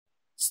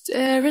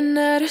Staring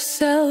at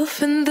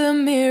herself in the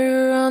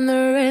mirror on the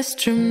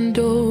restroom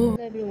door.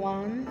 Hello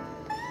everyone,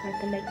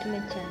 welcome back to my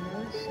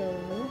channel. So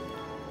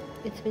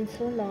it's been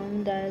so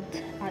long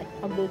that I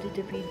uploaded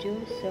a video,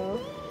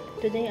 so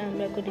today I'm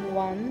recording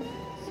one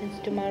since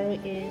tomorrow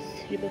is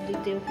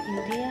Republic Day of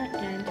India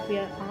and we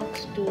are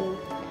asked to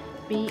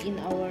be in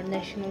our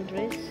national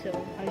dress. So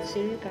I'll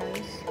see you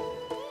guys.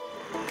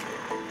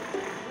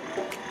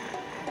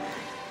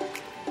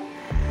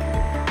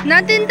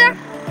 Nothing.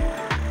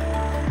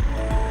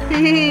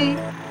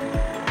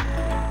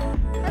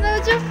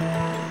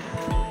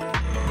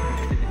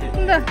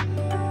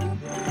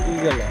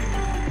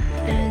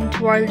 And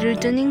while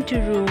returning to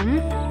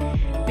room,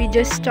 we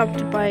just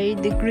stopped by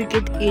the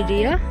cricket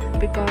area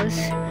because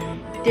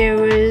there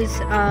was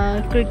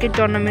a cricket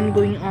tournament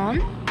going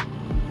on.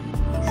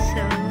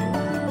 So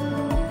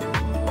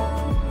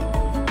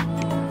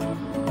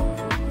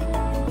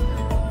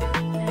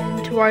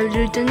and while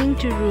returning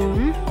to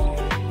room,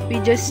 we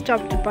just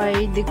stopped by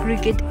the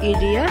cricket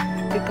area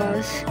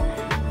because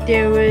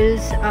there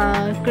was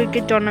a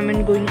cricket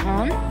tournament going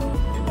on.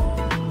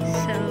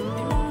 So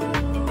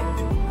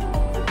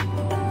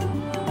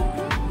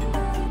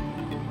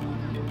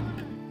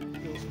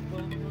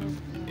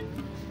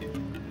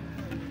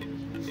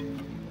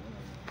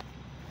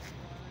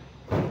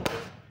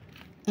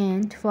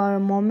and for a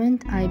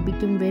moment I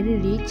became very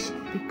rich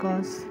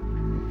because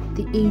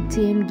the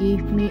ATM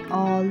gave me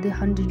all the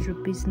 100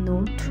 rupees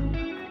note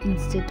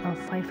instead of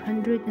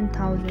 500 and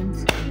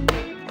thousands.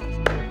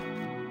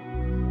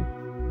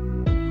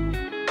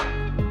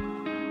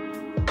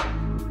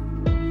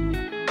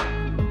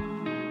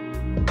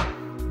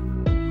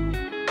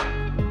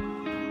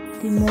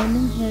 The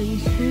morning here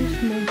is so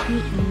smoky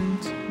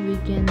and we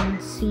can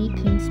see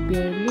things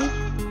barely.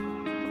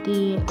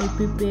 They are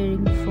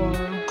preparing for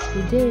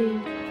the day.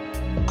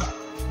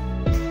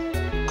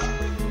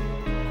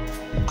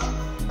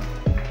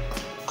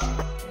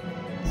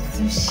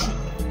 Sushi.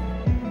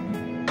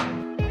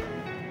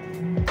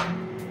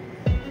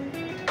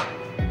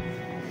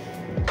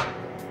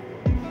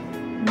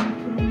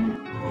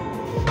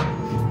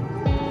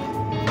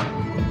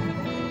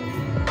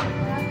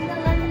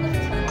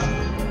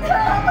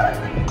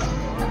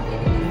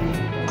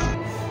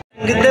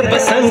 रंग दे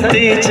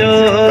बसंती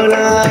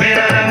चोला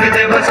मेरा रंग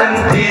दे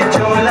बसंती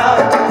चोला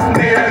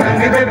मेरा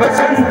रंग दे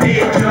बसंती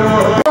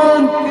चोला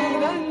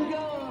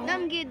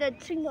남기 나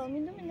친구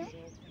민도민나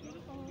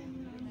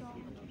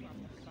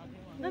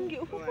남기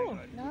오고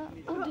나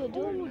어디도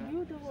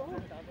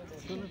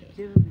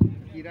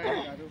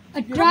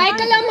A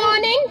tricolor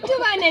morning to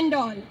one and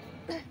all.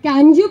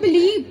 Can you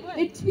believe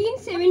it's been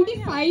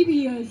 75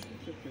 years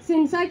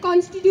since our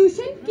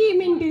constitution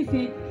came into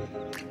effect?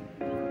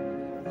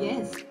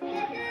 Yes.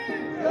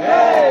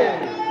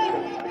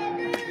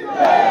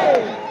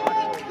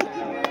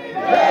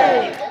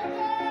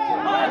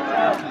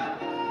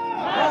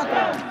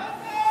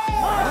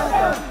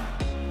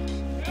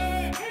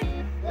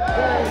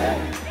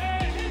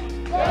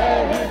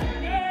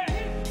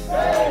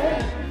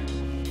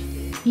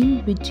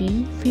 In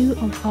between, few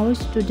of our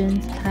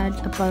students had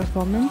a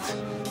performance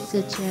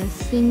such as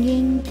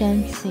singing,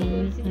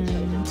 dancing,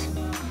 and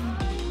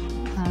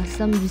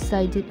some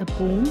recited a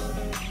poem.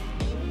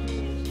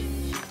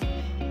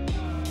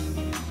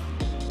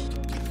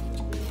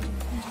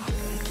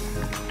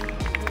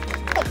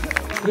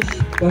 कुछ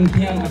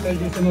पंक्तियां अटल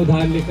जी से मैं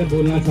उधार लेकर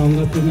बोलना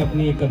चाहूंगा, फिर मैं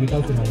अपनी एक कविता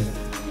सुनाऊंगा।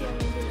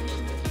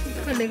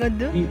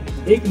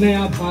 एक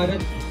नया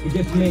भारत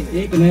जिसमें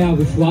एक नया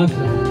विश्वास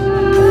है।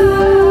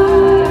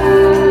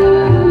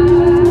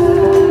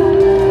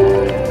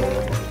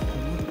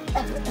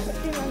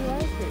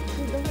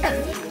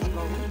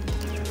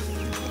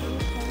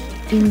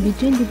 In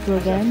between the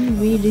program,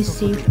 we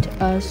received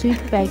a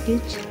sweet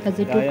package as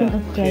a token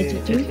of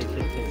gratitude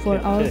for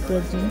our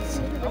presence.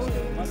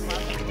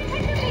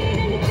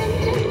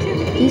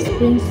 This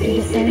brings to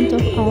the end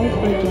of our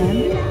program.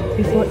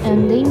 Before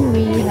ending,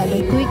 we had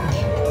a quick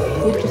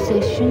photo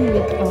session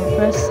with our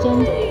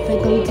president,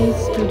 faculty,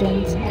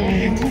 students,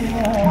 and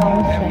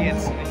our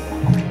friends.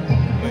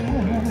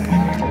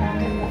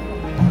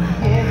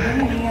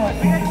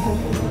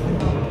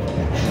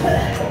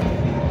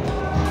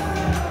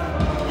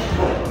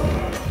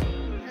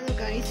 Hello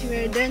guys, we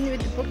are done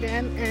with the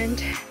program and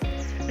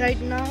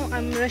right now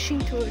I'm rushing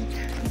toward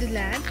the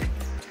lab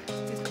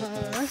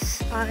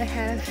because I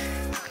have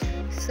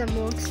some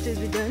works to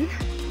be done.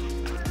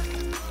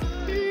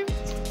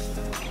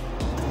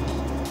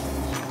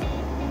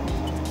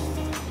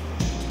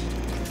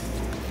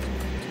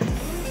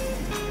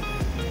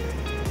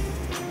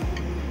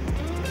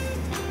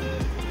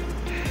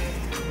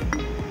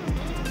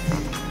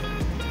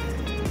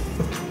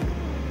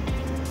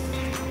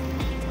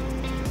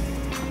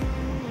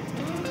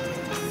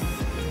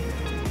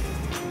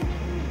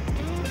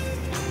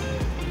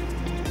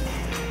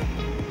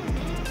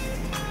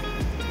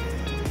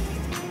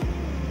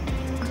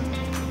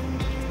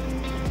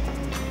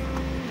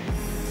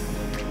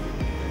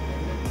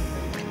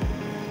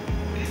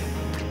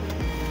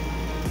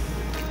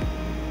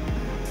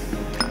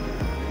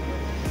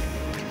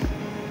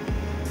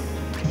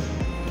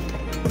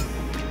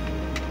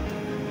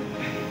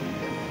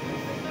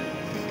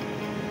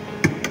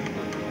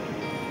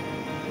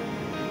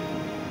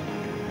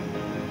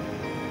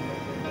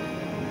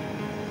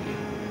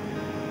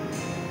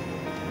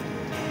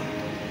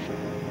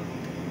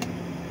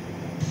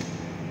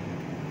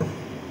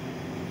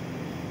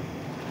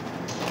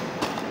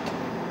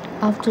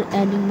 After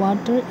adding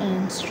water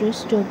and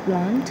stress to a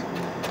plant,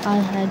 I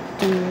had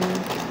to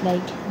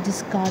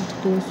discard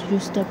those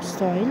used up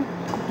soil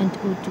and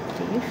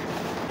autoclave.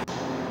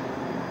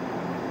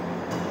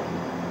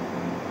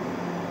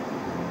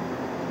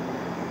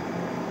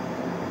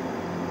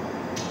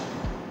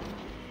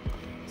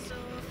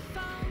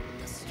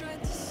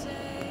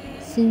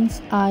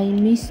 Since I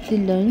missed the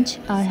lunch,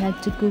 I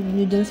had to cook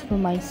noodles for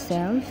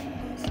myself.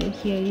 So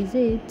here is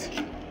it.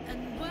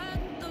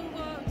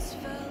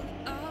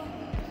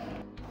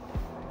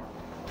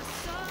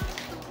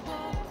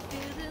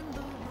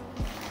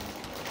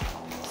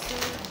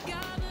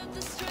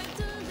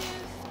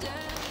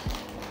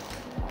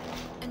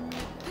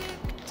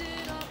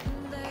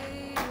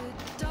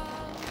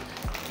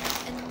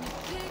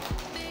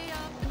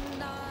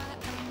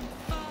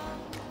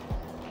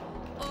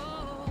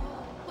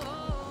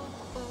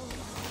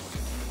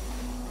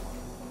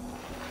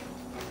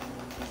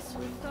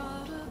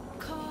 Without a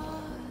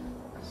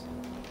cause,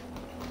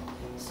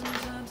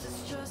 sometimes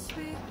it's just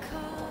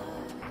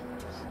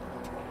because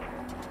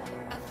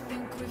I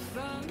think we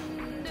found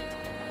it.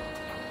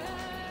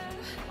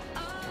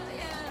 Oh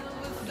yeah,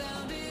 we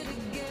found it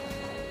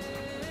again.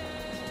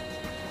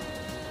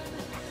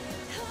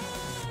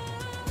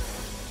 Oh,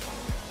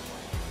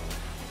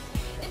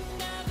 it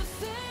never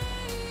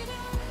faded,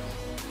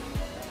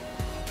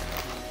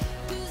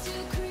 'cause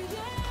you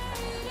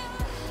created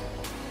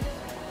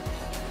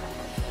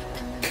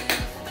and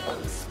never found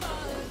the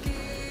spark in,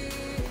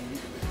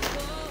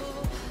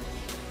 oh,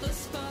 the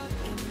spark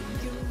in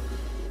you.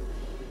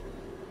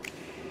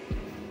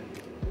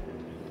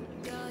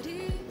 Got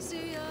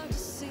easier to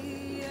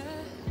see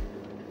it.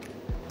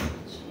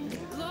 The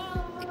glow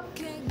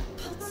became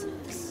pulsing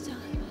this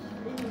time.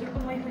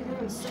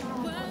 So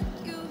when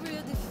you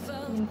really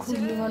felt it,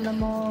 굴리거나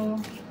뭐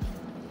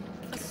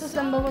소스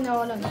먹으냐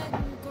원하나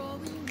letting go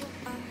in your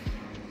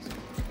eyes,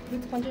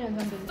 밑에 반전이 안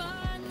산대.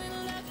 finally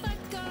let my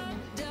guard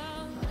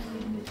down.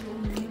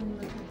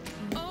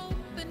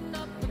 Open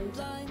up the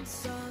blinds,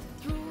 saw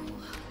through.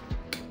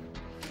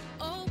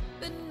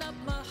 Open up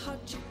my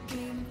heart, you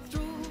came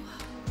through.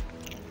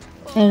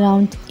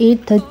 Around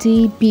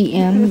 8:30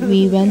 p.m.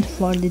 we went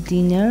for the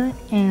dinner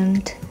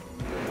and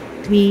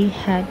we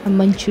had a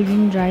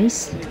Manchurian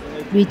rice,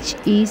 which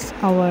is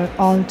our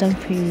all-time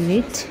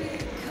favorite.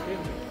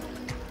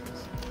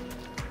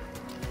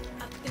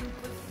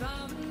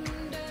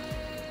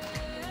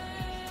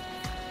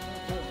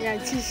 야,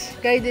 치시.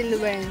 가이드를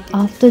봐야 돼.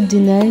 After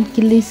dinner,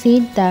 Killy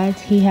said that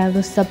he had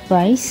a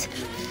surprise,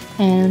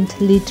 and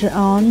later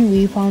on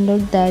we found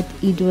out that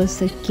it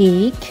was a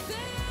cake,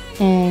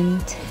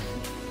 and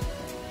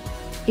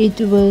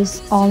it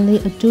was only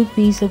a 2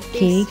 piece of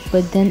cake,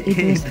 but then it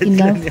was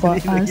enough for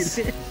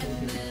us.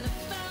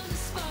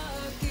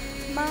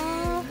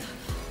 마.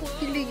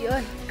 길리기.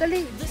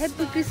 깔리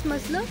해피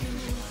크리스마스 너?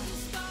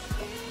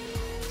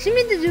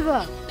 시민들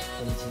줘봐.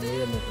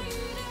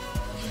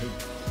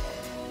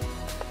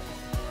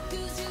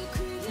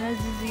 야,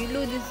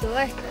 일로 됐어.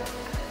 아이.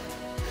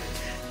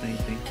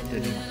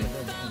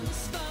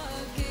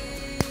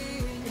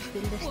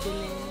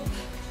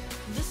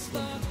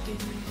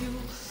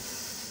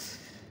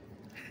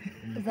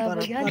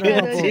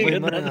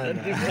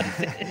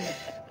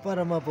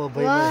 Para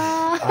mapabay mo.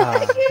 와. Ah.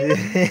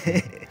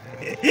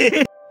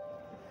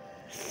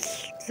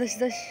 다시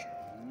다시.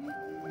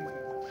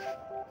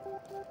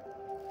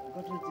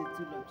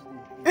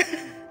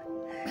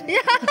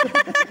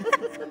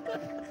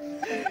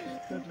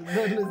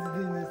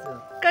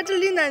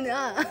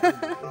 까줄리나냐?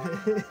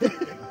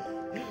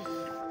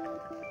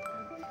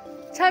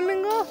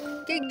 참인 거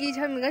깨기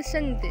참인 거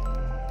시작인데.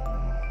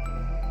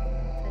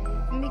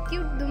 미끼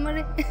너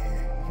말해.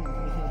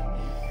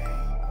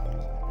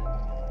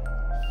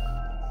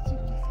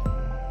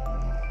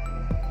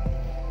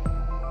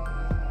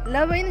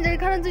 Love in जर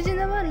खाना तुझे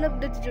ना बार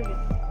लब डट जोगे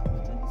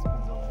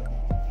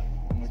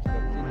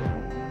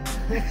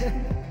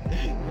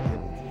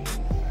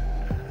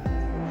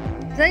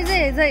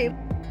जाई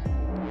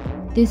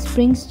This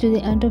brings to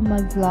the end of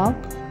my vlog.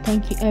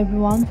 Thank you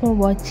everyone for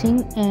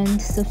watching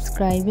and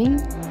subscribing,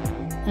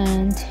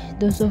 and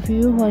those of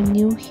you who are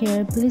new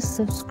here, please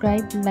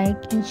subscribe,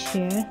 like and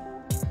share.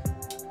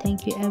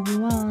 Thank you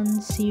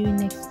everyone. See you in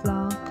next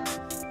vlog.